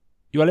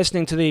You are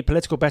listening to the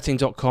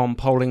politicalbetting.com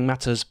Polling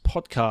Matters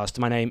podcast.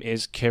 My name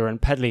is Kieran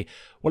Pedley.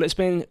 Well, it's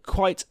been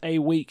quite a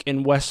week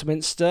in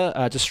Westminster,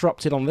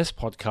 disrupted on this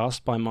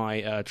podcast by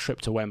my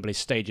trip to Wembley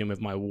Stadium with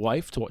my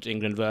wife to watch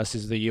England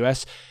versus the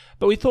US.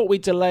 But we thought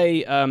we'd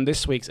delay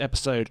this week's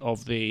episode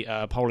of the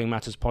Polling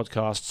Matters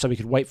podcast so we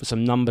could wait for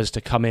some numbers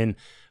to come in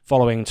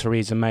following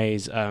Theresa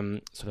May's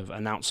sort of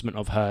announcement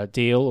of her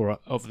deal or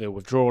of the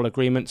withdrawal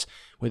agreement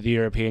with the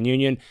European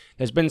Union.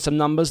 There's been some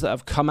numbers that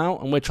have come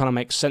out and we're trying to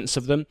make sense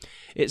of them.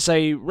 It's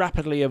a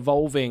rapidly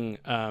evolving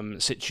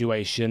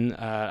situation.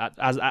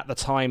 At the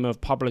time of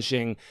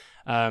publishing,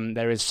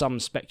 there is some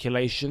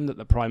speculation that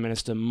the Prime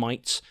Minister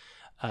might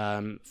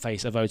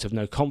face a vote of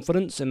no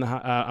confidence in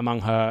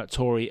among her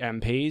Tory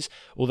MPs,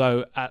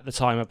 although at the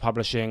time of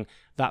publishing,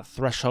 that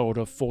threshold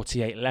of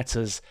 48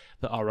 letters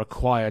that are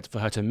required for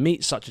her to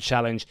meet such a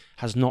challenge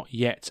has not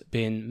yet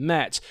been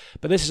met.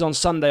 But this is on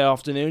Sunday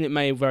afternoon. It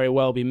may very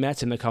well be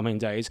met in the coming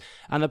days.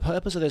 And the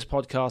purpose of this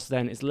podcast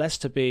then is less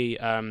to be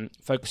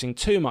focusing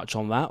too much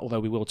on that, although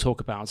we will talk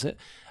about it,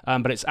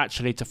 but it's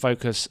actually to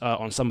focus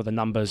on some of the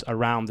numbers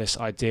around this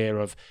idea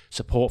of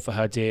support for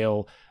her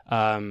deal,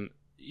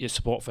 your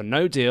support for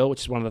no deal, which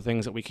is one of the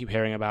things that we keep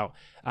hearing about,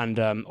 and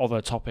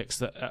other topics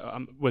that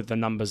with the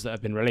numbers that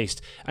have been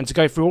released. And to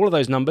go through all of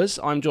those numbers,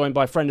 I'm joined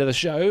by friend of the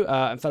show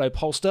and fellow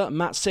pollster,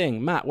 Matt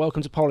Singh. Matt,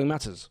 welcome to Polling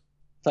Matters.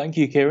 Thank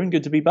you, Kieran.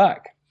 Good to be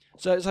back.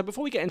 So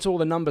before we get into all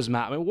the numbers,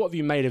 Matt, I mean, what have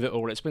you made of it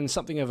all? It's been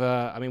something of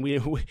a, I mean,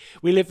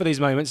 we live for these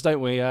moments,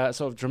 don't we?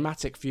 Sort of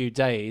dramatic few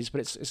days, but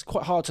it's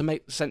quite hard to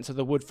make sense of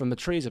the wood from the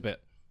trees a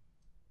bit.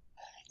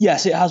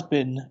 Yes, it has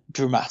been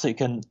dramatic,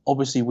 and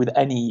obviously with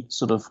any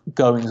sort of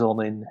goings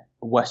on in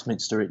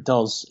Westminster,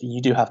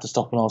 you do have to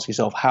stop and ask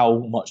yourself, how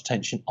much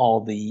attention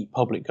are the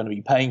public going to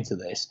be paying to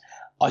this?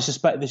 I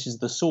suspect this is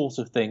the sort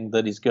of thing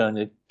that is going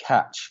to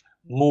catch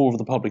more of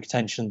the public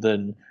attention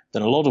than a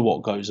lot of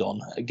what goes on,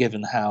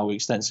 given how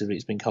extensively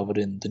it's been covered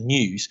in the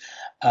news.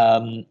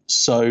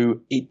 So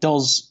it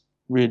does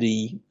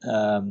really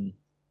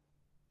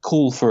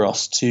call for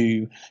us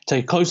to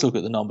take a close look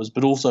at the numbers,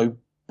 but also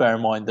bear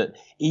in mind that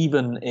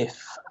even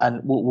if,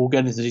 and we'll get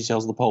into the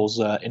details of the polls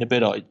in a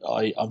bit,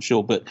 I'm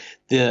sure, but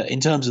in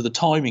terms of the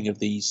timing of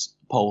these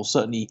polls,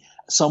 certainly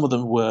some of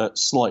them were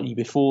slightly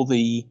before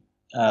the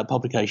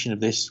publication of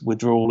this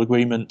withdrawal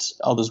agreement,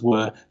 others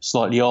were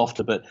slightly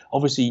after, but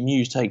obviously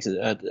news takes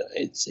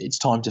its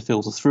time to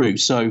filter through.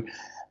 So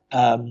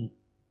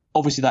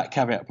obviously that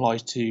caveat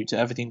applies to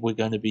everything we're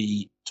going to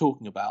be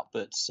talking about,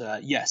 but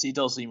yes, it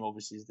does seem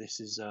obviously this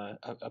is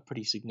a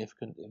pretty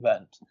significant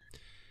event.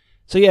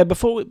 So yeah,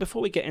 before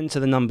we get into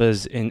the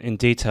numbers in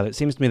detail, it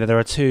seems to me that there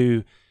are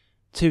two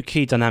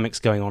key dynamics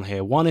going on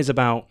here. One is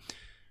about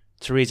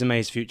Theresa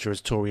May's future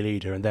as Tory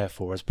leader and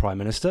therefore as Prime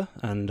Minister,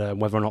 and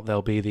whether or not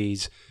there'll be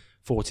these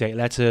 48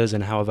 letters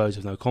and how a vote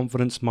of no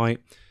confidence might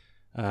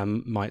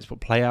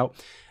play out.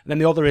 And then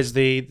the other is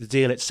the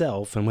deal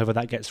itself and whether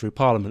that gets through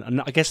Parliament.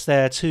 And I guess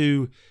they're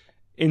two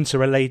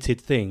interrelated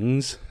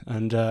things,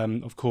 and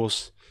of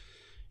course,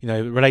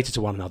 related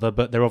to one another,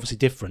 but they're obviously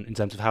different in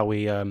terms of how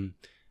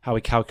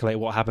we calculate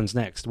what happens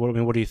next. What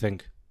do you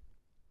think?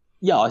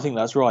 Yeah, I think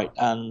that's right.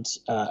 And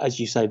as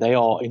you say, they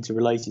are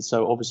interrelated.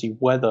 So obviously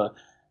whether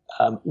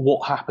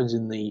what happens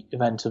in the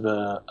event of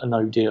a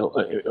no deal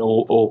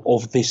or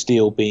of this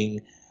deal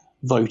being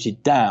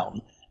voted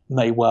down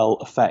may well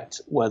affect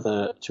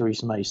whether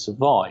Theresa May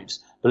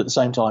survives. But at the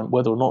same time,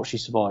 whether or not she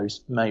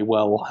survives may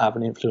well have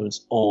an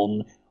influence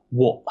on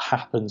what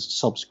happens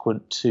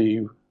subsequent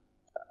to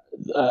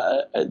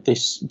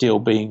this deal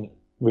being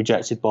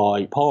rejected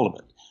by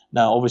Parliament.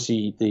 Now,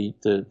 obviously,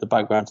 the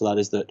background to that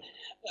is that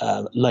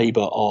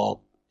Labour are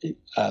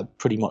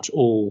pretty much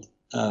all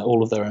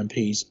of their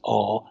MPs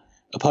are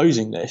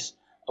opposing this,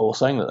 or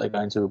saying that they're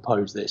going to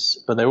oppose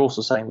this, but they're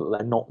also saying that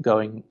they're not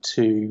going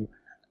to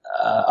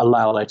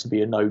allow there to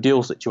be a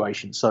no-deal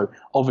situation. So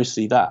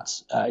obviously that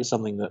is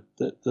something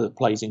that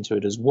plays into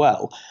it as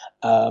well.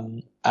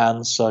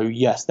 And so,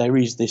 yes, there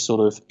is this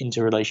sort of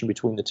interrelation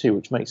between the two,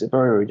 which makes it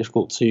very, very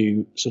difficult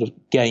to sort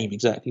of game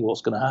exactly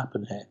what's going to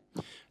happen here.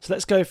 So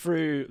let's go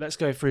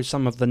through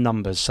some of the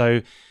numbers.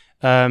 So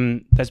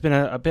there's been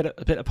a bit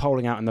of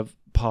polling out in the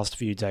past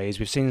few days.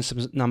 We've seen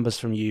some numbers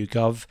from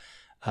YouGov.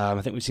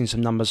 I think we've seen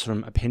some numbers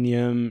from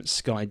Opinium,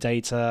 Sky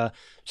Data,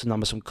 some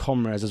numbers from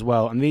Comres as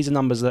well. And these are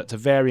numbers that to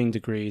varying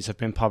degrees have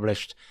been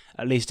published,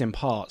 at least in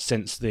part,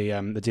 since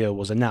the deal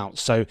was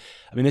announced. So,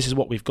 I mean, this is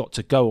what we've got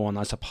to go on,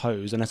 I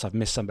suppose, unless I've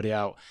missed somebody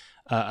out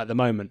at the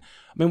moment.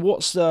 I mean,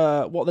 what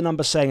are the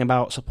numbers saying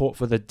about support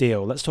for the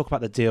deal? Let's talk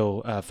about the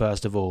deal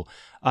first of all.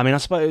 I mean, I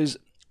suppose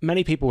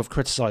many people have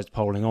criticised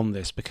polling on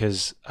this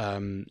because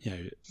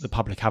the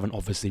public haven't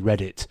obviously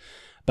read it.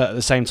 But at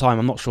the same time,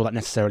 I'm not sure that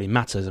necessarily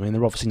matters. I mean,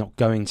 they're obviously not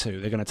going to.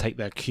 They're going to take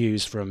their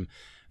cues from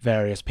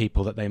various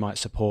people that they might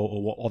support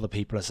or what other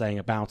people are saying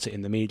about it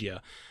in the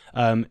media.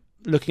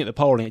 Looking at the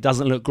polling, it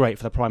doesn't look great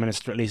for the Prime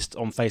Minister, at least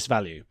on face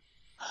value.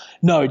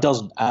 No, it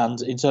doesn't.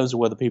 And in terms of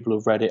whether people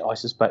have read it, I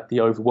suspect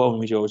the overwhelming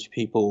majority of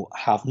people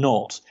have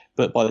not.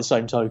 But by the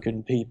same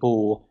token,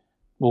 people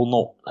will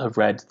not have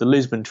read the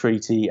Lisbon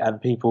Treaty,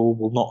 and people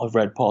will not have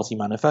read party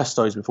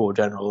manifestos before a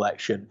general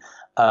election,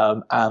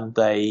 but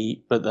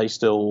they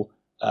still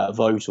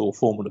vote or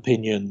form an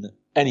opinion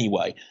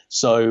anyway.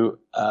 So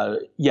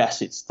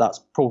yes, that's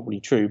probably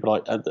true,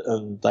 but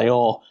they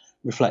are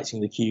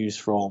reflecting the cues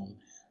from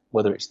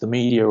whether it's the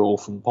media or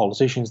from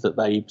politicians that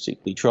they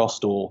particularly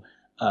trust, or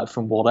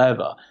from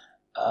whatever.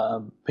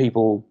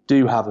 People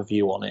do have a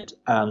view on it,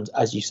 and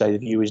as you say, the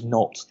view is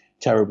not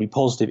terribly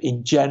positive.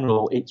 In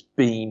general, it's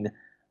been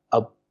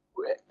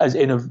as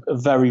in a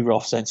very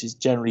rough sense, it's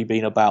generally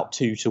been about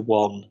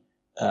 2-1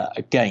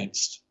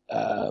 against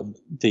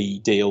the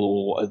deal,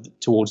 or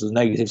towards the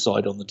negative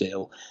side on the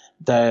deal.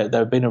 There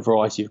have been a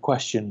variety of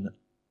question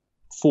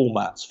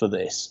formats for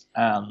this,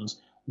 and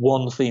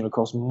one theme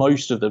across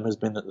most of them has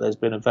been that there's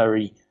been a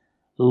very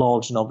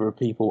large number of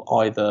people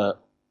either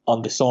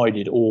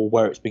undecided or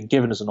where it's been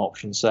given as an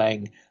option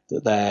saying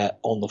that they're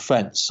on the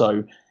fence.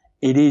 So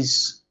it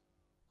is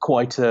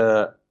quite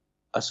a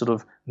sort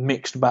of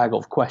mixed bag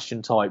of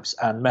question types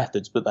and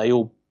methods, but they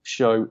all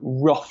show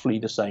roughly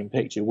the same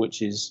picture,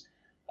 which is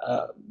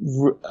a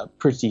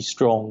pretty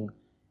strong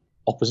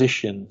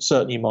opposition,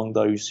 certainly among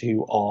those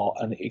who are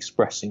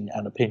expressing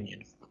an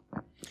opinion.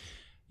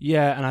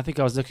 Yeah, and I think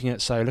I was looking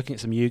at some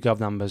YouGov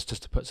numbers,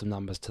 just to put some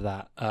numbers to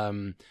that.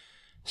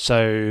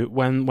 So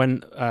when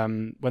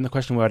the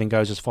question wording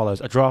goes as follows: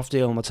 a draft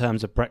deal on the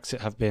terms of Brexit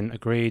have been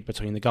agreed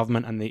between the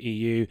government and the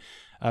EU.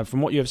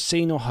 From what you have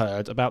seen or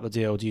heard about the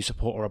deal, do you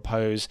support or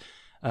oppose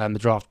the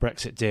draft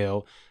Brexit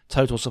deal?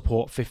 Total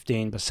support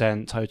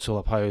 15%, total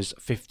opposed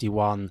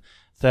 51%,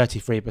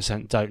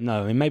 33% don't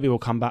know. I mean, maybe we'll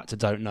come back to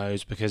don't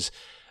knows because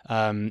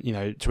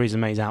Theresa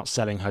May's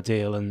outselling her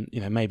deal, and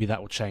maybe that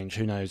will change.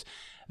 Who knows?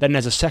 Then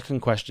there's a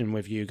second question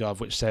with YouGov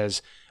which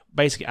says,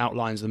 basically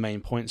outlines the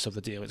main points of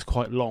the deal. It's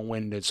quite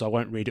long-winded, so I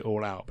won't read it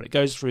all out, but it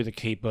goes through the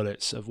key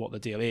bullets of what the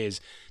deal is.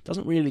 It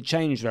doesn't really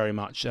change very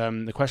much.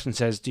 The question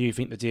says, do you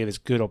think the deal is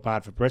good or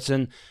bad for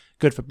Britain?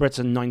 Good for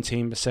Britain,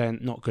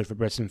 19%. Not good for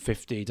Britain,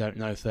 50%. Don't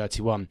know,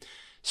 31%.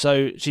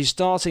 So she's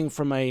starting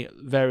from a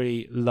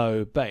very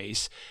low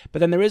base.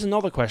 But then there is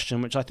another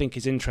question which I think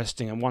is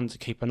interesting and one to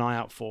keep an eye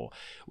out for,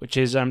 which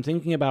is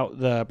thinking about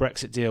the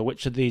Brexit deal,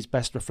 which of these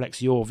best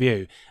reflects your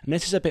view? And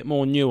this is a bit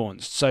more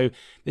nuanced. So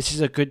this is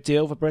a good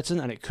deal for Britain,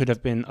 and it could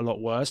have been a lot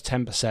worse,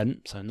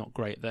 10%, so not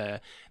great there.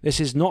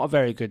 This is not a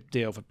very good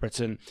deal for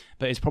Britain,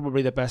 but it's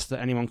probably the best that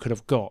anyone could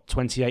have got,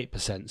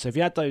 28%. So if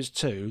you add those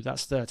two,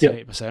 that's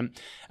 38%. Yep.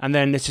 And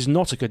then this is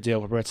not a good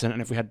deal for Britain,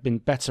 and if we had been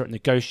better at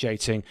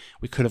negotiating,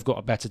 we could have got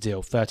a better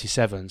deal,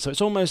 37%. So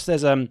it's almost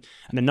and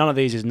then none of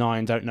these is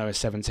 9, don't know is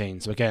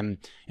 17. So again,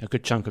 a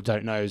good chunk of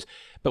don't knows.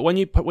 But when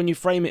you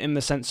frame it in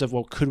the sense of,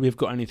 well, could we have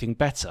got anything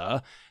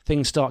better,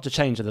 things start to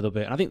change a little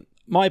bit. And I think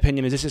my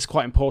opinion is this is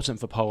quite important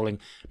for polling.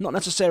 It's not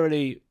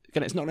necessarily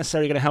going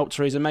to help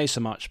Theresa May so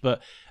much, but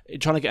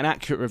trying to get an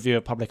accurate review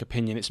of public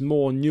opinion, it's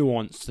more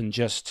nuanced than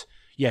just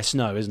yes,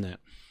 no, isn't it?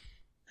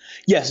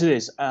 Yes, it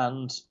is.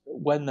 And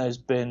when there's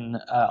been,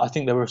 I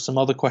think there were some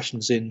other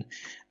questions in,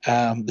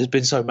 there's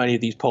been so many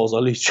of these polls, I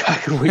lose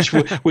track of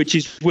which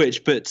is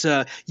which. But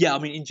I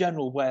mean, in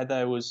general, where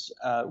there was,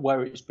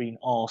 where it's been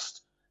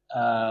asked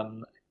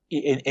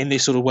in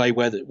this sort of way,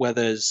 where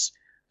there's,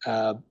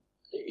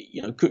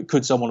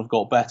 could someone have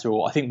got better?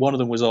 Or I think one of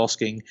them was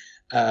asking,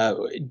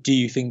 do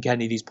you think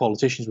any of these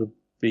politicians would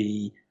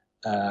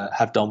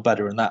have done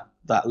better? And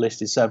that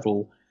list is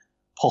several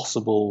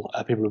possible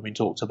people who've been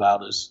talked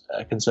about as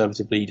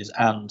Conservative leaders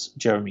and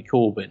Jeremy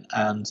Corbyn,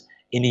 and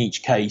in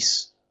each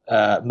case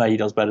May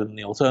does better than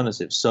the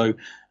alternatives. So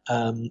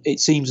it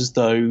seems as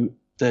though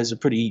there's a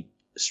pretty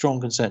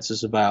strong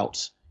consensus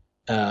about,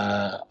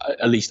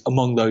 at least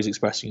among those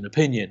expressing an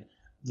opinion,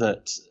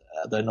 that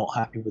they're not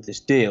happy with this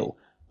deal.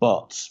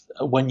 But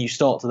when you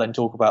start to then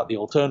talk about the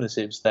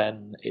alternatives,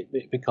 then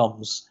it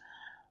becomes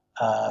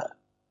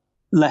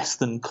less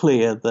than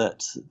clear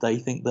that they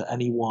think that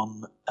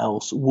anyone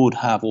else would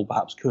have or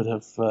perhaps could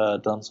have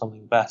done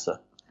something better.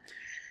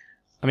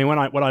 I mean, when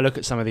I look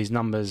at some of these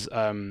numbers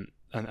and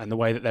the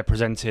way that they're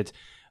presented,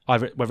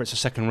 whether it's a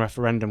second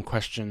referendum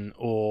question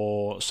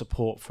or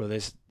support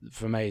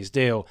for May's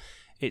deal,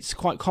 it's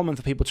quite common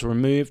for people to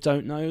remove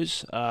don't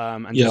knows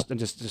and just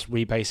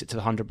rebase it to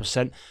the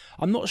 100%.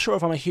 I'm not sure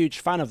if I'm a huge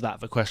fan of that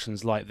for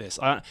questions like this.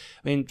 I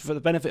mean, for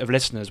the benefit of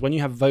listeners, when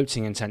you have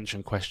voting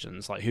intention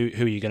questions, like who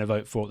are you going to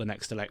vote for at the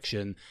next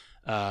election,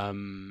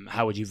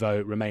 how would you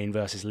vote, Remain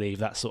versus Leave,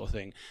 that sort of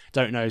thing,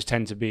 don't knows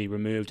tend to be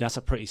removed. That's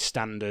a pretty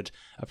standard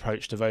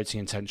approach to voting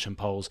intention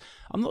polls.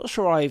 I'm not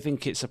sure I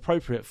think it's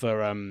appropriate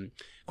for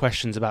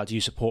questions about do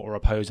you support or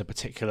oppose a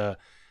particular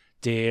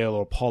deal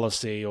or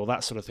policy or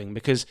that sort of thing,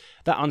 because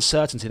that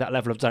uncertainty, that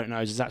level of don't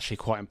knows is actually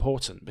quite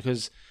important.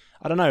 Because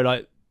I don't know,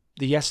 like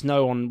the yes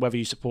no on whether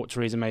you support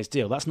Theresa May's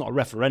deal, that's not a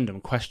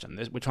referendum question.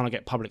 We're trying to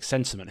get public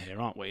sentiment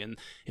here, aren't we? And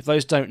if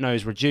those don't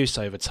knows reduce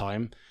over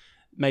time,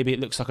 maybe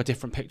it looks like a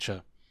different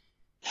picture.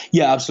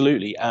 Yeah,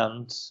 absolutely.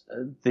 And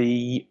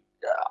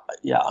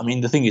yeah, I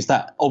mean, the thing is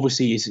that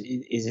obviously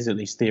is at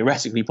least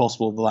theoretically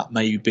possible that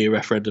may be a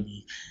referendum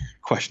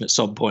question at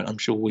some point. I'm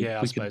sure we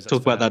can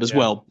talk about that as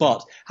well.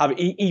 But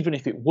even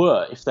if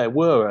there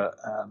were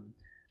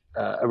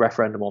a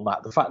referendum on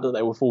that, the fact that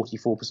there were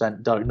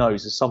 44% don't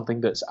knows is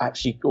something that's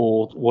actually,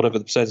 or whatever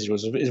the percentage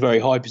was, is a very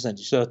high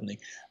percentage certainly,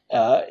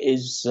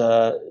 is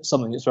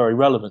something that's very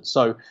relevant.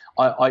 So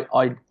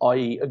I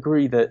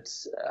agree that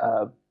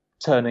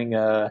turning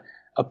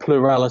a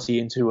plurality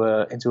into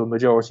a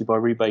majority by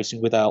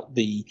rebasing without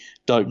the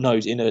don't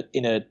knows in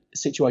a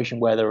situation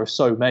where there are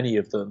so many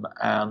of them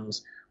and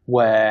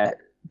where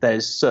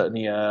there's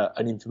certainly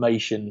an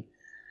information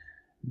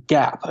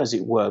gap, as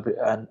it were,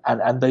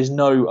 and there's a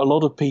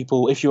lot of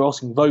people, if you're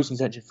asking voting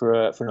intention for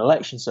an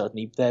election,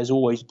 certainly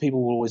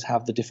people will always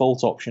have the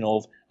default option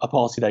of a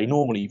party they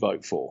normally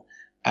vote for.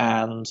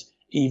 And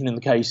even in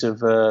the case of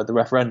the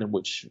referendum,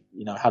 which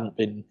hadn't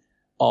been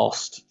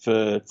asked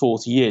for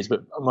 40 years,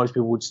 but most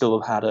people would still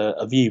have had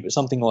a view. But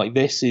something like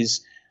this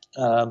is,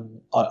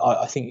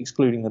 I think,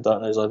 excluding the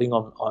don't knows. I think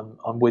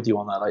I'm with you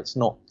on that. It's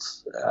not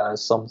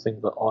something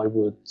that I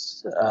would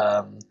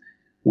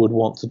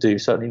want to do.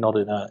 Certainly not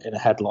in a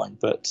headline.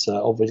 But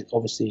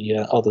obviously,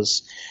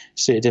 others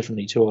see it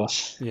differently to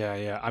us.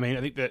 Yeah. I mean,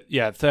 I think that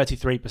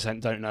 33%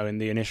 don't know in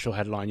the initial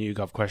headline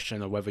YouGov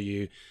question, or whether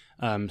you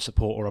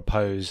support or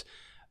oppose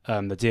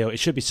the deal. It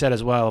should be said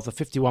as well, of the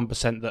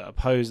 51% that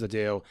oppose the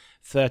deal,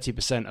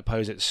 30%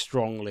 oppose it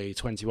strongly,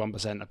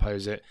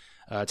 21%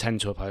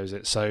 tend to oppose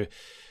it. So,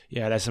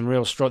 yeah, there's some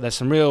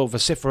real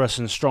vociferous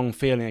and strong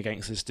feeling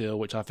against this deal,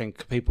 which I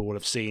think people will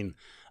have seen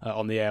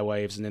on the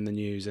airwaves and in the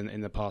news in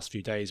the past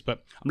few days.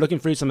 But I'm looking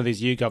through some of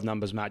these YouGov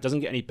numbers, Matt. It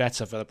doesn't get any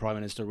better for the Prime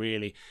Minister,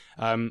 really.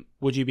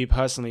 Would you be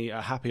personally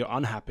happy or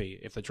unhappy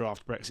if the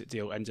draft Brexit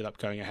deal ended up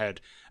going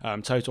ahead?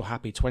 Total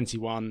happy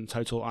 21,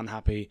 total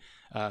unhappy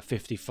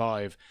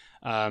 55.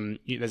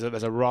 There's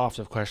a raft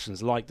of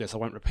questions like this. I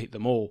won't repeat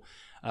them all.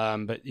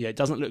 But yeah, it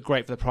doesn't look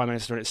great for the Prime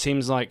Minister. And it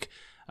seems like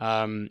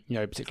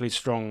particularly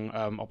strong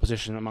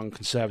opposition among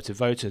Conservative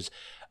voters.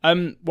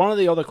 One of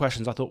the other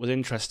questions I thought was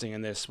interesting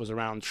in this was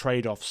around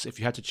trade-offs if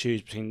you had to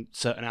choose between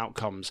certain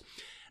outcomes.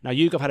 Now,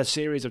 YouGov had a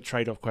series of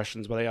trade-off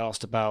questions where they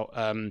asked about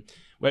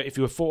where if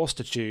you were forced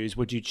to choose,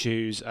 would you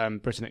choose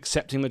Britain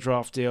accepting the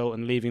draft deal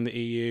and leaving the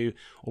EU,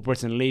 or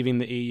Britain leaving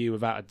the EU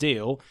without a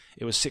deal?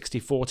 It was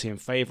 60-40 in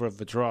favour of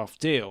the draft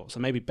deal. So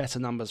maybe better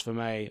numbers for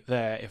May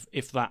there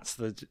if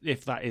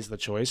that is the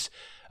choice,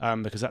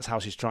 because that's how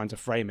she's trying to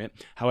frame it.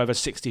 However,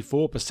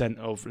 64%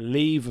 of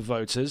Leave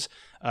voters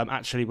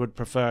actually would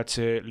prefer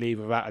to leave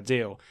without a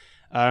deal.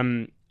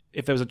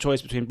 If there was a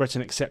choice between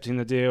Britain accepting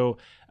the deal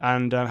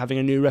and having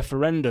a new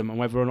referendum on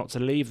whether or not to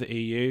leave the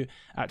EU,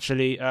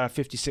 actually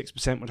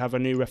 56% would have a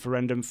new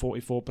referendum,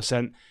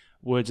 44%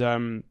 would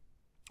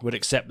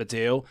accept the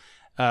deal.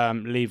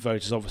 Leave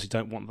voters obviously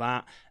don't want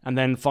that. And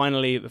then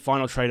finally, the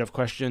final trade-off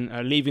question,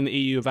 leaving the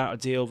EU without a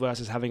deal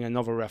versus having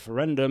another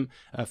referendum,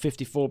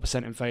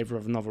 54% in favour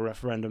of another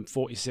referendum,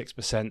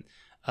 46%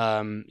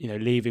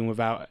 leaving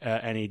without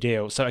any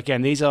deal. So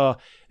again, these are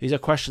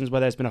questions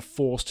where there's been a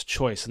forced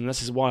choice, and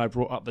this is why I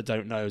brought up the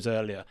don't knows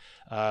earlier.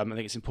 I think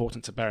it's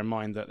important to bear in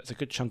mind that there's a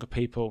good chunk of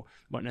people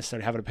who won't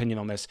necessarily have an opinion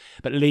on this,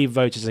 but Leave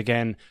voters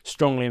again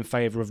strongly in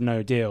favour of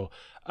no deal.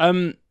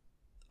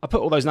 I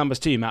put all those numbers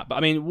to you, Matt, but I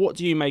mean, what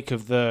do you make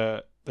of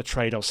the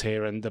trade-offs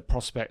here and the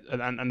prospect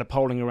and the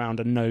polling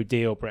around a no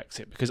deal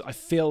Brexit? Because I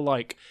feel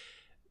like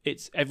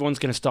everyone's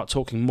going to start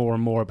talking more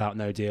and more about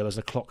no deal as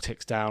the clock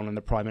ticks down and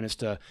the Prime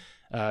Minister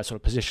sort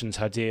of positions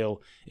her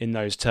deal in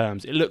those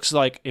terms. It looks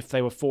like if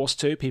they were forced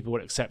to, people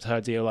would accept her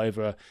deal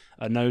over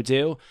a no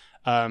deal.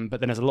 But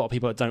then there's a lot of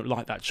people that don't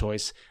like that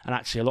choice, and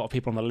actually a lot of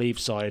people on the Leave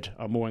side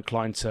are more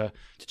inclined to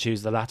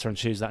choose the latter and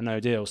choose that no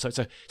deal. So it's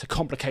a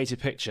complicated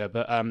picture.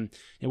 But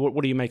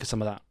what do you make of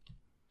some of that?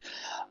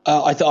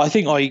 I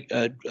think I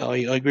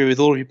agree with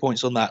all of your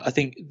points on that. I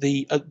think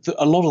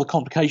a lot of the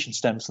complication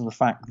stems from the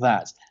fact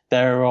that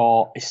there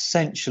are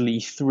essentially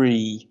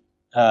three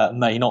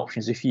main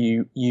options. If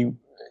you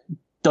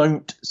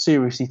don't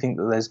seriously think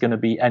that there's going to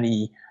be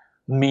any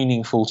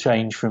meaningful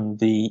change from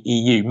the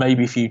EU,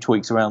 maybe a few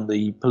tweaks around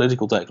the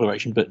political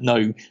declaration, but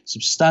no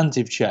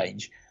substantive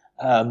change,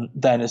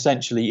 then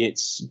essentially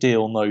it's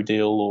deal, no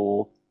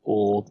deal,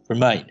 or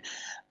remain.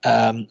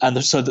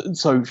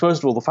 So first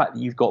of all, the fact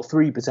that you've got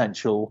three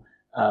potential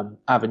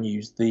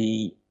avenues,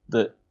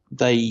 that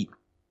they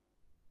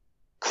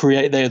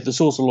create, they're the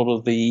source of a lot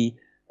of the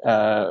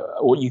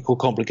what you call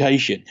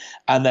complication,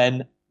 and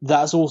then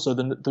that's also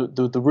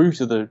the root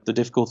of the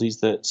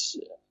difficulties that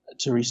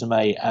Theresa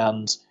May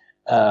and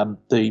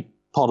the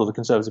part of the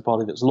Conservative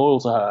Party that's loyal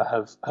to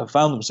her have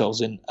found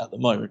themselves in at the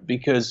moment,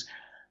 because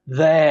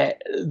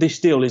this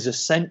deal is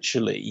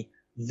essentially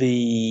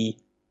the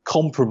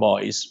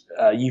compromise.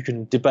 You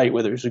can debate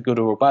whether it's a good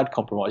or a bad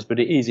compromise,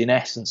 but it is in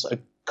essence a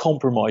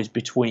compromise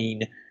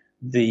between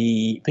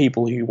the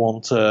people who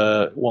want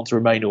to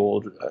remain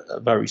or a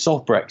very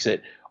soft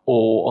Brexit,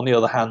 or on the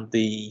other hand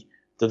the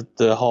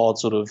hard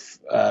sort of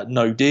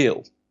no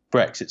deal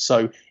Brexit.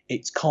 So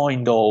it's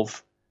kind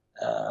of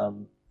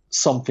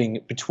something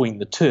between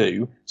the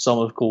two. Some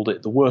have called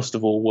it the worst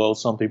of all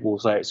worlds. Some people will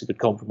say it's a good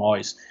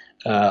compromise.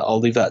 I'll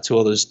leave that to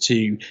others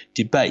to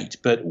debate.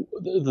 But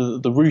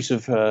the root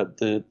of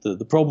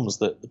the problems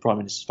that the Prime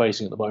Minister is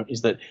facing at the moment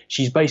is that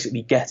she's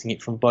basically getting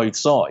it from both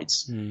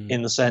sides,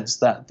 in the sense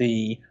that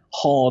the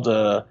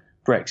harder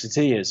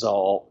Brexiteers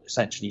are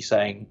essentially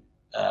saying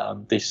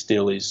this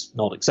deal is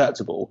not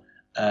acceptable,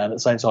 and at the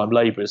same time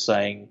Labour is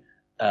saying,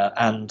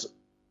 and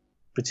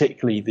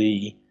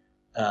particularly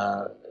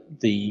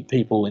the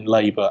people in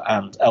Labour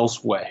and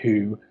elsewhere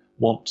who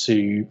want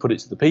to put it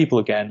to the people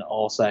again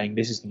are saying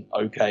this isn't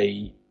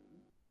okay.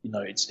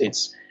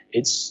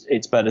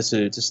 It's better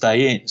to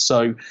stay in.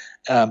 So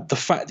the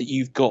fact that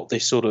you've got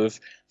this sort of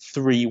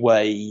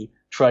three-way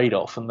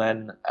trade-off, and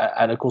then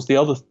and of course the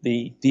other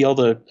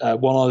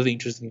one other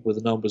interesting thing with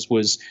the numbers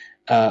was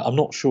I'm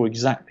not sure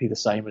exactly the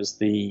same as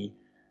the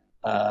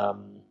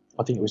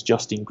I think it was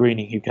Justine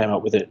Greening who came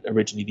up with it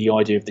originally, the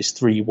idea of this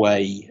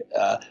three-way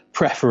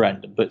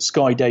preferendum. But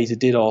Sky Data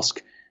did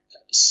ask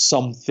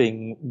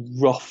something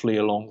roughly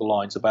along the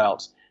lines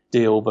about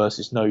deal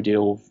versus no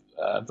deal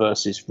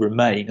versus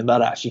Remain, and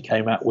that actually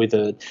came out with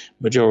a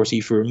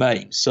majority for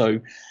Remain. So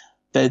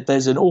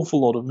there's an awful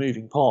lot of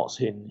moving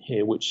parts in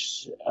here,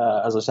 which,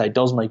 as I say,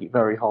 does make it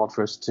very hard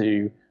for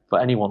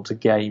anyone to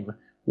game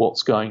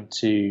what's going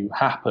to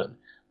happen.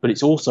 But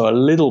it's also a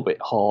little bit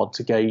hard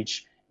to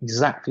gauge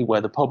exactly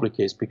where the public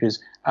is,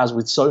 because as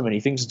with so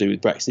many things to do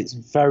with Brexit, it's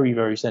very,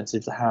 very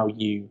sensitive to how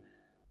you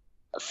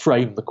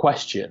frame the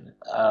question,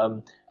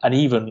 and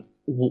even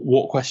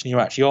what question you're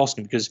actually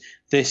asking, because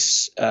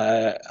this,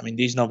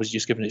 these numbers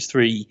just given it's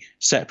three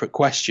separate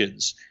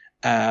questions,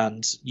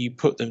 and you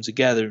put them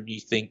together and you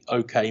think,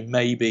 okay,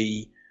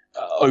 maybe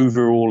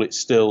overall it's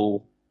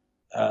still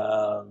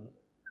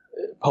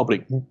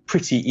public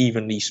pretty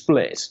evenly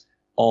split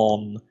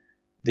on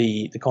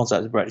the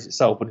concept of Brexit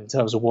itself, but in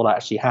terms of what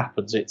actually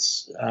happens,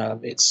 there's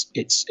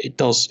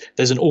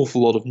an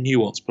awful lot of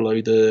nuance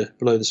below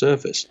the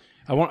surface.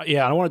 I want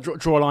to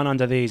draw a line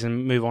under these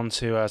and move on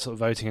to sort of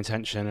voting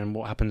intention and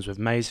what happens with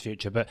May's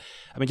future. But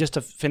I mean, just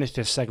to finish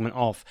this segment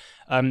off,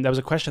 there was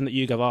a question that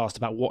YouGov asked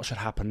about what should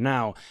happen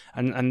now,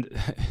 and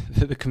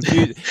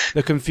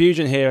the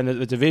confusion here and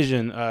the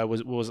division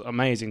was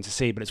amazing to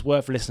see. But it's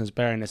worth listeners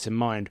bearing this in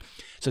mind.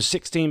 So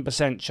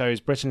 16% chose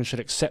Britain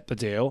should accept the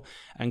deal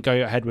and go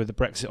ahead with the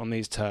Brexit on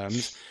these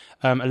terms.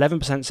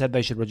 11% said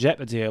they should reject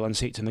the deal and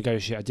seek to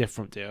negotiate a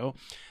different deal.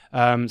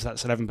 So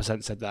that's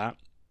 11% said that.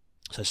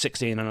 So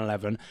 16 and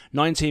 11.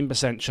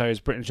 19% chose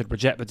Britain should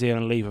reject the deal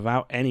and leave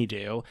without any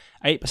deal.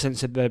 8%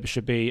 said there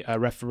should be a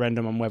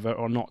referendum on whether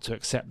or not to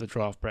accept the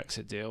draft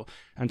Brexit deal.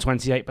 And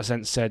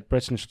 28% said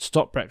Britain should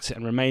stop Brexit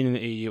and remain in the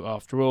EU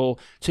after all.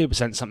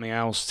 2% something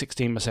else.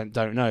 16%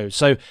 don't know.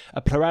 So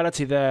a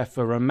plurality there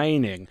for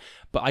remaining.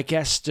 But I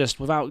guess just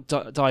without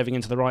diving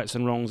into the rights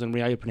and wrongs and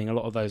reopening a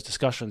lot of those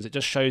discussions, it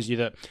just shows you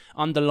that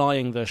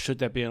underlying the should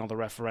there be another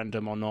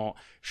referendum or not,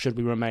 should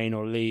we remain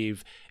or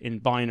leave in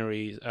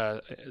binary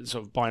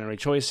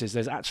choices,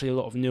 there's actually a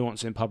lot of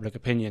nuance in public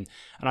opinion.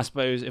 And I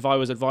suppose if I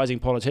was advising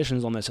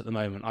politicians on this at the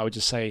moment, I would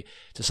just say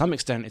to some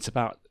extent it's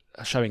about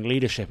showing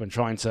leadership and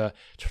trying to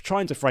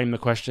frame the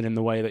question in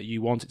the way that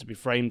you want it to be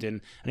framed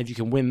in. And if you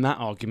can win that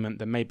argument,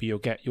 then maybe you'll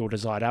get your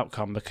desired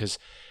outcome, because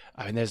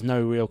there's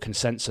no real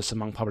consensus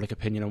among public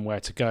opinion on where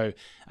to go.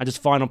 And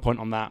just final point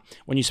on that,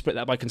 when you split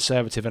that by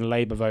Conservative and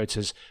Labour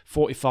voters,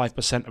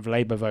 45% of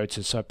Labour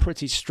voters, so a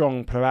pretty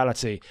strong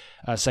plurality,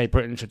 say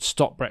Britain should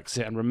stop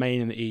Brexit and remain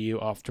in the EU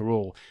after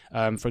all.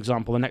 For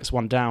example, the next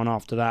one down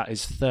after that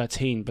is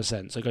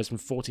 13%, so it goes from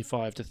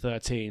 45 to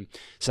 13,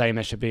 saying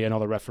there should be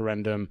another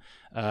referendum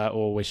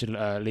or we should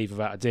leave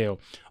without a deal.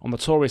 On the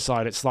Tory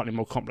side, it's slightly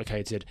more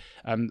complicated.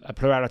 A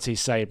plurality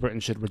say Britain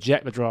should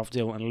reject the draft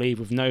deal and leave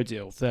with no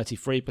deal,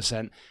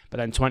 33%, but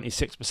then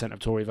 26% of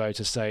Tory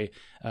voters say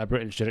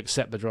Britain should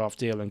accept the draft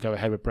deal and go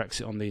ahead with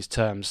Brexit on these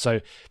terms. So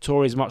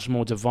Tories much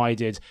more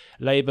divided.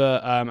 Labour,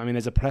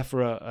 there's a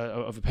plethora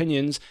of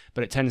opinions,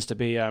 but it tends to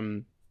be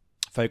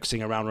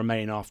focusing around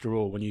Remain after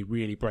all when you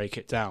really break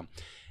it down.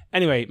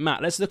 Anyway,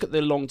 Matt, let's look at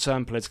the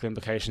long-term political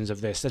implications of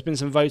this. There's been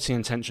some voting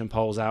intention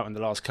polls out in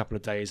the last couple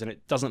of days, and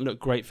it doesn't look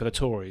great for the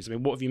Tories. I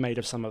mean, what have you made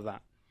of some of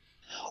that?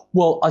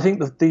 Well, I think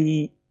that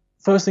the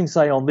first thing to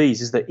say on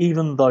these is that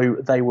even though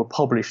they were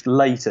published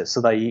later, so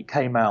they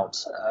came out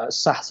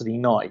Saturday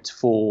night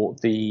for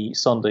the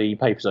Sunday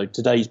paper, so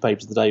today's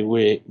paper, the day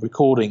we're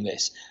recording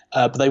this,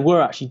 but they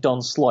were actually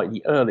done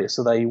slightly earlier.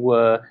 So they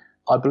were,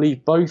 I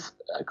believe, both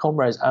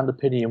Comrades and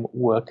Opinion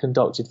were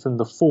conducted from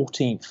the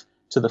 14th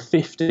to the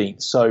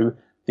 15th. So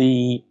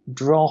the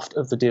draft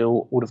of the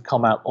deal would have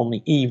come out on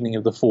the evening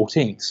of the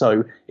 14th.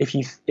 So if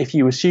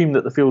you assume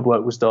that the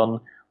fieldwork was done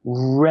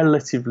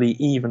relatively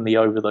evenly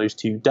over those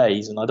 2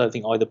 days, and I don't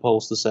think either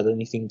pollster said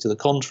anything to the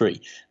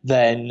contrary,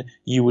 then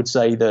you would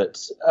say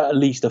that at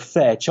least a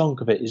fair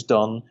chunk of it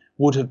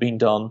would have been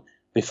done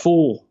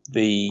before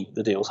the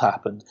deals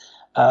happened.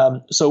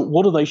 So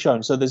what are they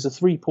showing? So there's a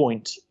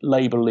 3-point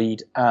Labour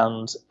lead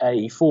and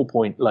a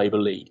 4-point Labour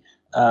lead.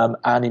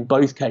 And in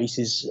both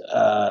cases,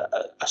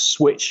 a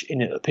switch,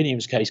 in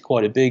Opinium's case,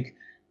 quite a big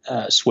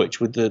switch,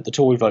 with the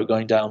Tory vote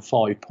going down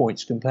 5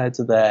 points compared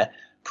to their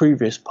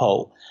previous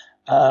poll.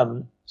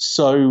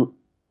 So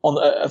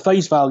on a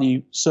face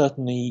value,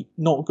 certainly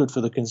not good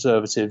for the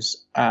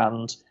Conservatives,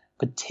 and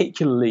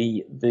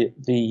particularly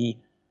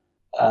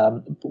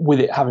with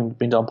it having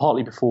been done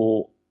partly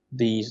before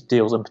these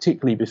deals, and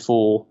particularly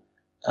before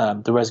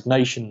the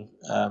resignation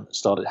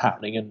started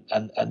happening,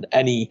 and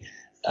any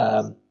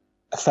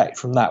effect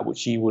from that,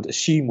 which you would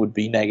assume would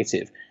be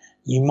negative,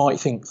 you might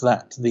think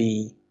that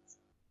the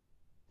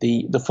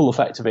full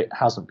effect of it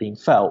hasn't been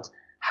felt.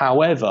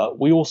 However,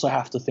 we also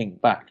have to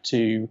think back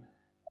to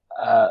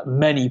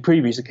many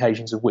previous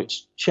occasions, of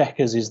which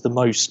Chequers is the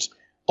most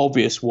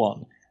obvious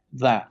one,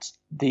 that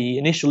the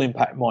initial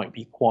impact might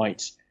be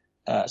quite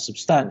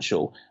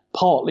substantial,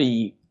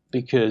 partly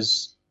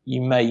because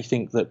you may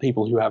think that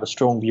people who have a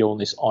strong view on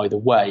this either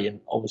way,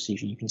 and obviously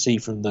you can see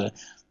from the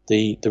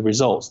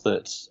results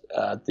that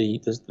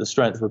the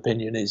strength of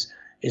opinion is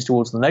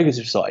towards the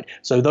negative side.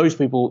 So those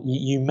people,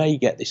 you may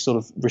get this sort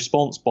of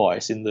response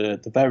bias in the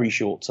very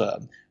short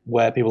term,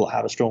 where people that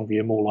have a strong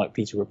view are more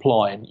likely to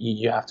reply, and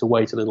you have to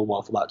wait a little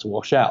while for that to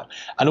wash out.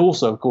 And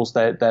also, of course,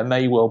 there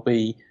may well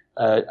be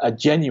a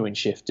genuine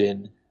shift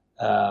in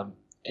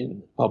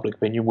public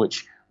opinion,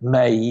 which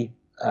may,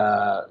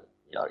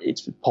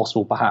 it's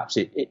possible perhaps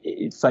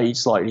it fades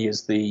slightly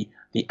as the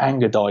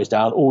anger dies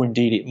down, or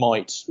indeed it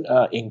might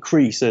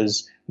increase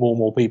as more and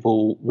more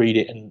people read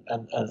it and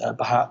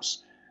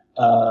perhaps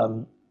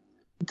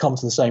come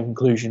to the same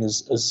conclusion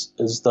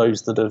as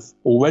those that have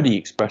already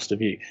expressed a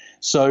view.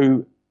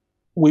 So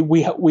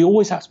we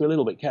always have to be a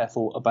little bit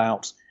careful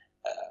about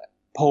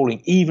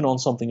polling, even on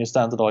something as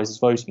standardised as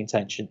voting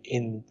intention,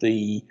 in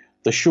the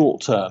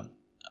short term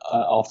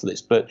after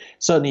this. But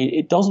certainly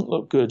it doesn't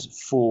look good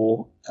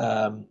for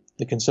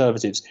the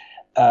Conservatives.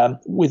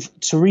 With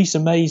Theresa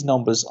May's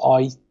numbers,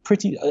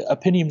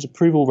 Opinium's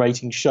approval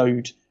rating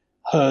showed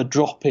her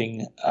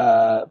dropping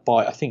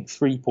by, I think,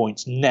 3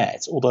 points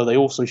net, although they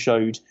also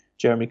showed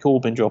Jeremy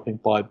Corbyn dropping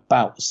by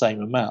about the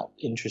same amount,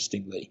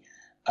 interestingly.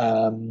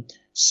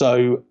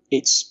 So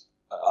it's,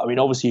 I mean,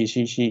 obviously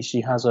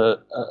she has a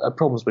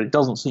problems, but it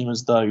doesn't seem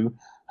as though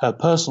her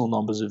personal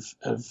numbers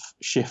have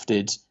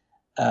shifted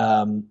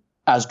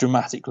as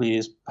dramatically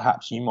as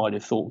perhaps you might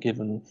have thought,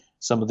 given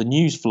some of the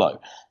news flow.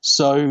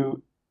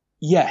 So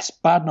yes,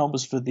 bad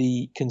numbers for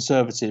the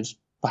Conservatives.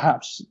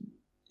 Perhaps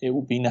it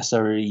will be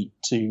necessary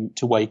to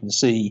wait and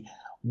see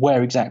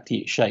where exactly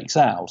it shakes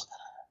out.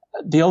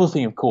 The other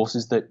thing, of course,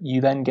 is that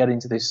you then get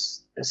into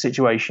this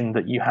situation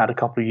that you had a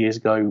couple of years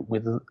ago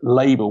with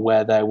Labour,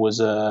 where there was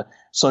a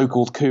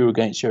so-called coup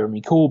against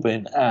Jeremy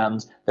Corbyn,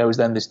 and there was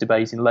then this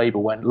debate in Labour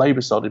when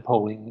Labour started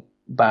polling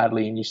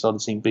badly and you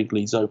started seeing big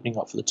leads opening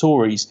up for the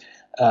Tories.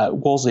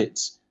 Was it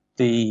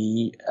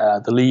the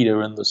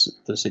leader and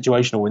the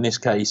situation, or in this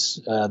case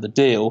the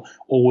deal,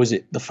 or was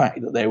it the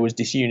fact that there was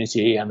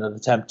disunity and an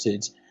attempt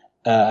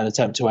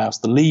to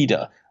oust the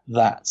leader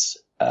that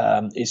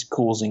is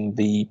causing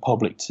the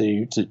public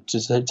to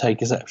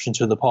take exception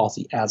to the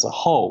party as a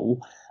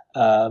whole?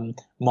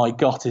 My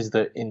gut is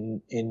that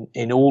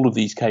in all of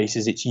these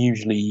cases it's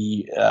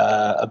usually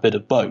a bit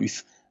of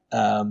both,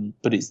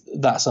 but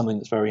that's something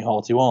that's very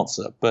hard to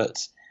answer.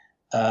 But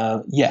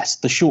yes,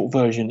 the short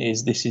version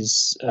is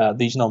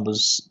these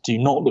numbers do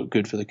not look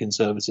good for the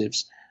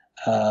Conservatives,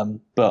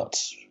 but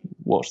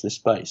watch this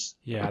space.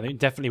 Yeah, I think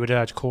definitely would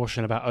urge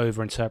caution about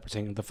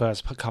over-interpreting the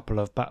first couple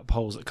of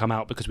polls that come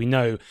out, because we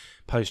know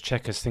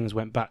post-Chequers things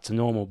went back to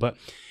normal. But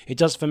it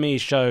does, for me,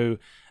 show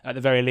at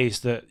the very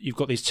least that you've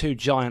got these two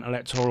giant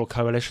electoral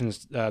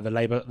coalitions, the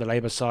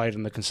Labour side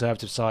and the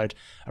Conservative side,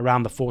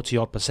 around the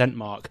 40-odd%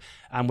 mark.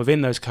 And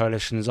within those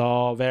coalitions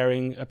are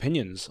varying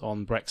opinions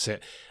on Brexit,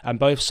 and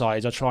both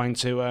sides are trying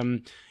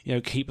to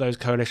keep those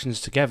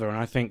coalitions together. And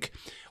I think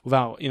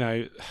without,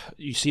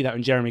 you see that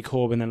in Jeremy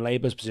Corbyn and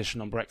Labour's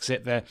position on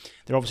Brexit, they're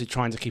obviously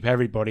trying to keep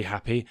everybody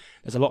happy.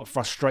 There's a lot of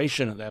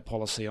frustration at their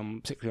policy,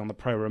 particularly on the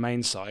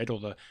pro-Remain side, or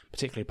the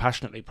particularly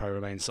passionately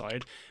pro-Remain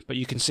side. But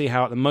you can see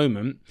how at the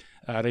moment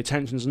the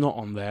attention's not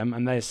on them,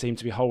 and they seem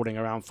to be holding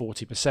around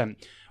 40%,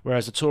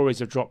 whereas the Tories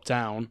have dropped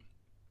down.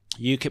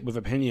 UKIP with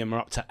Opinion are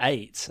up to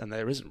 8, and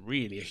there isn't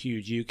really a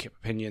huge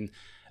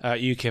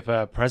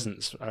UKIP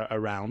presence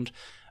around.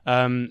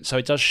 So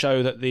it does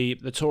show that the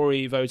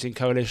Tory voting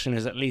coalition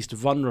is at least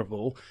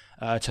vulnerable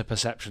to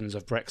perceptions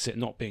of Brexit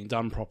not being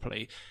done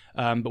properly.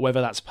 But whether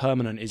that's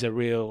permanent is a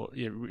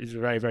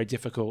very, very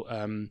difficult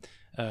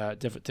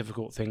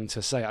difficult thing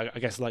to say. I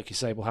guess, like you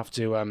say, we'll have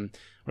to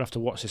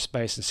watch this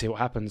space and see what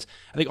happens.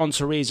 I think on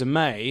Theresa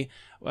May,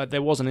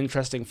 there was an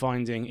interesting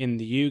finding in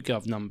the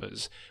YouGov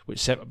numbers, which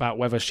said about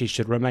whether she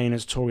should remain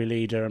as Tory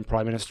leader and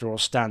Prime Minister or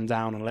stand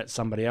down and let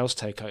somebody else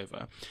take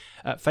over.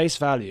 At face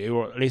value,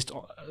 or at least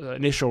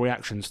initial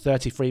reactions,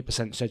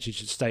 33% said she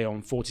should stay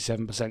on,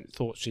 47%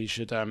 thought she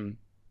should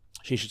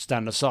she should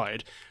stand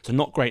aside. So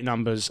not great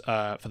numbers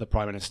for the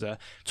Prime Minister.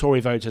 Tory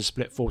voters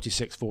split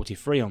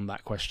 46-43 on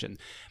that question.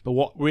 But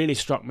what really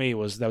struck me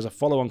was there was a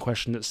follow-on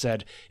question that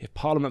said, if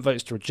Parliament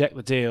votes to reject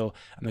the deal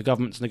and the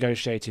government's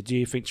negotiated, do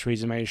you think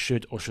Theresa May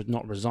should or should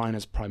not resign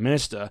as Prime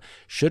Minister?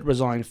 Should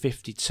resign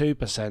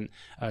 52%,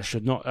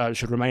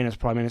 should remain as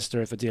Prime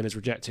Minister if the deal is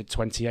rejected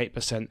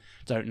 28%,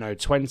 don't know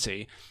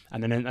 20%.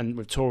 And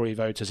with Tory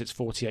voters, it's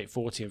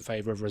 48-40 in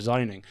favour of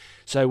resigning.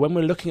 So when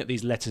we're looking at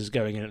these letters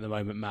going in at the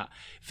moment, Matt,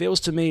 it feels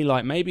to me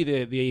like maybe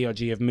the ERG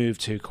have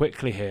moved too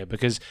quickly here,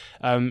 because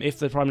if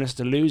the Prime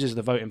Minister loses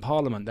the vote in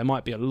Parliament, there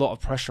might be a lot of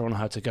pressure on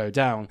her to go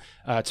down,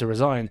 to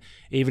resign,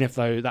 even if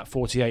though that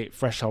 48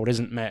 threshold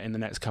isn't met in the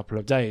next couple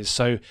of days.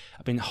 So,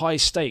 I mean, high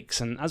stakes,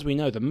 and as we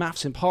know, the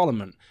maths in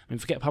Parliament, I mean,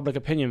 forget public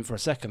opinion for a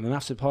second, the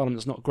maths in Parliament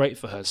is not great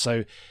for her.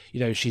 So, you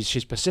know,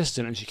 she's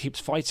persistent and she keeps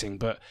fighting,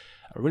 but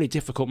a really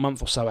difficult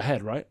month or so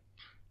ahead, right?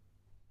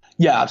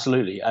 Yeah,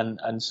 absolutely,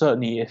 and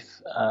certainly if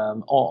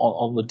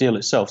on the deal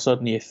itself,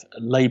 certainly if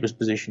Labour's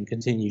position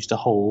continues to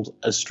hold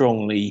as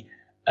strongly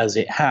as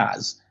it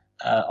has,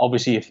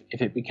 obviously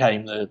if it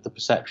became the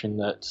perception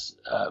that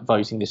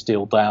voting this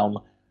deal down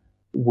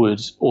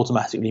would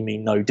automatically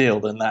mean no deal,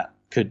 then that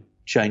could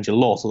change a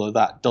lot. Although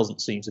that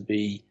doesn't seem to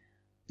be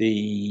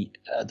the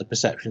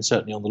perception,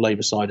 certainly on the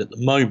Labour side at the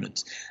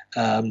moment.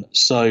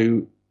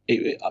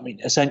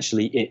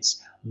 Essentially,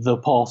 it's the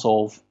part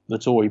of the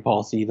Tory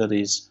party that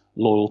is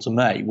loyal to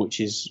May, which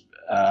is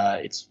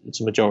it's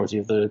a majority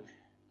of the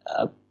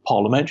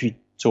parliamentary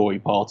Tory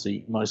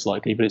party, most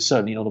likely, but it's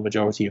certainly not a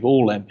majority of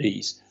all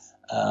MPs.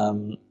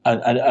 And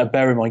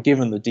bear in mind,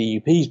 given the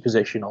DUP's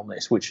position on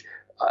this, which,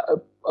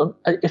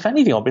 if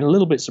anything, I've been a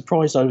little bit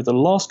surprised over the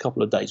last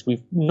couple of days.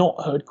 We've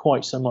not heard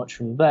quite so much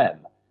from them.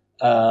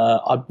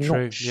 I'm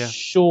not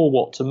sure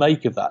what to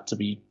make of that, to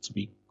be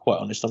quite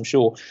honest. I'm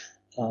sure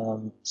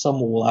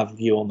someone will have a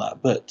view on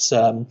that. But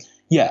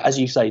as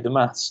you say, the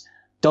maths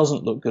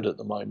doesn't look good at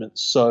the moment.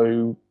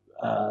 So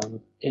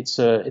it's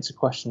a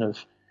question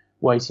of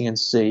waiting and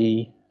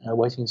seeing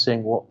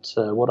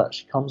what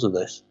actually comes of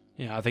this.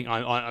 Yeah, I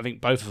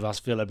think both of us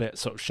feel a bit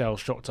sort of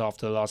shell-shocked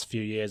after the last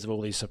few years of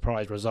all these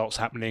surprise results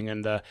happening,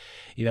 and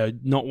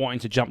not wanting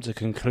to jump to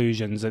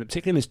conclusions, and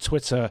particularly in this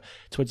Twitter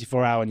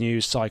 24-hour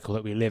news cycle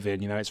that we live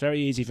in. It's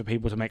very easy for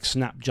people to make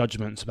snap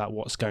judgments about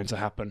what's going to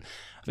happen.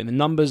 I think the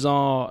numbers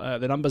are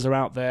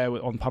out there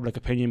on public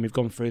opinion. We've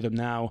gone through them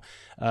now.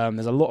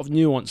 There's a lot of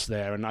nuance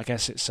there, and I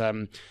guess it's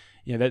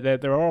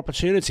there are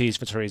opportunities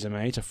for Theresa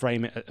May to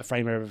frame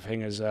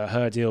everything as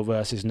her deal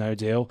versus no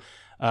deal.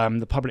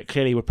 The public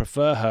clearly would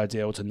prefer her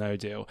deal to no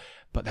deal,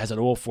 but there's an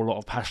awful lot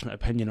of passionate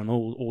opinion on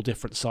all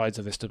different sides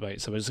of this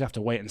debate. So we'll just have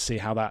to wait and see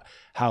how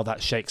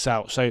that shakes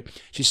out. So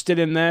she's still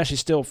in there,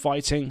 she's still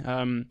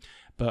fighting.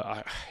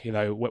 But,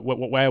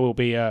 where we'll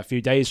be a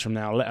few days from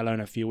now, let alone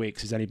a few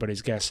weeks, is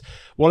anybody's guess.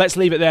 Well, let's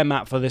leave it there,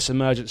 Matt, for this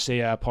emergency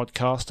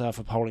podcast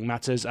for Polling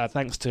Matters.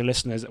 Thanks to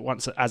listeners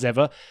once as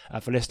ever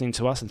for listening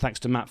to us, and thanks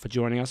to Matt for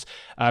joining us.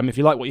 If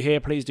you like what you hear,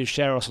 please do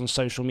share us on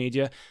social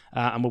media,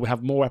 and we'll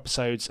have more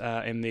episodes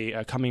in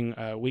the coming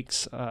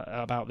weeks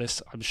about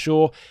this, I'm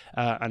sure.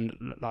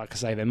 And like I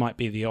say, there might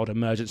be the odd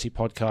emergency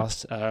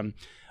podcast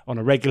on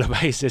a regular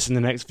basis in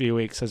the next few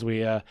weeks as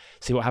we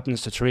see what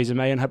happens to Theresa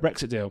May and her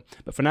Brexit deal.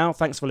 But for now,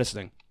 thanks for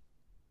listening.